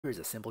Here is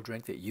a simple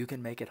drink that you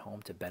can make at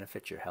home to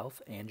benefit your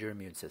health and your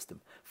immune system.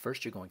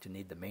 First, you're going to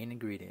need the main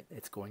ingredient.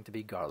 It's going to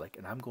be garlic,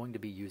 and I'm going to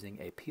be using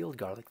a peeled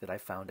garlic that I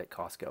found at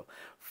Costco.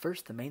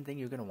 First, the main thing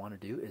you're going to want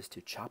to do is to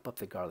chop up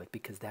the garlic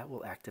because that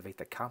will activate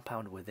the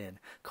compound within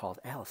called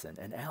allicin.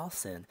 And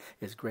allicin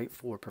is great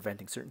for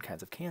preventing certain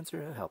kinds of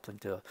cancer, helping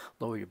to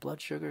lower your blood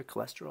sugar,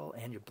 cholesterol,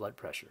 and your blood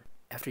pressure.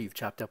 After you've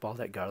chopped up all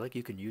that garlic,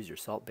 you can use your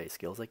salt-based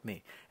skills like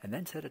me, and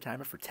then set a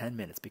timer for 10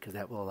 minutes because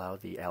that will allow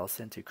the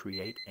allicin to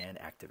create and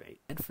activate.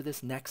 And for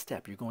this next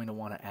step, you're going to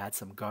want to add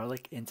some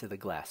garlic into the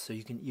glass. So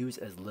you can use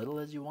as little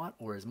as you want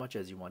or as much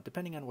as you want,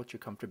 depending on what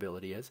your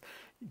comfortability is.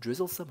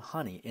 Drizzle some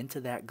honey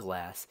into that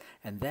glass,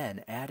 and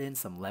then add in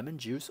some lemon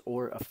juice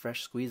or a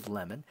fresh squeezed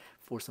lemon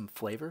for some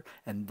flavor,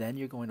 and then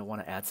you're going to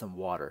want to add some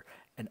water.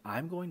 And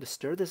I'm going to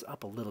stir this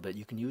up a little bit.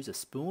 You can use a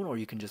spoon or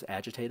you can just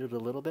agitate it a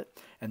little bit,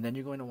 and then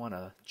you're going to want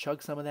to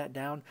chug some of that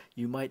down.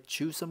 You might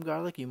chew some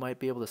garlic, you might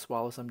be able to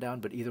swallow some down,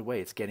 but either way,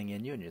 it's getting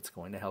in you and it's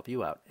going to help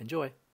you out. Enjoy!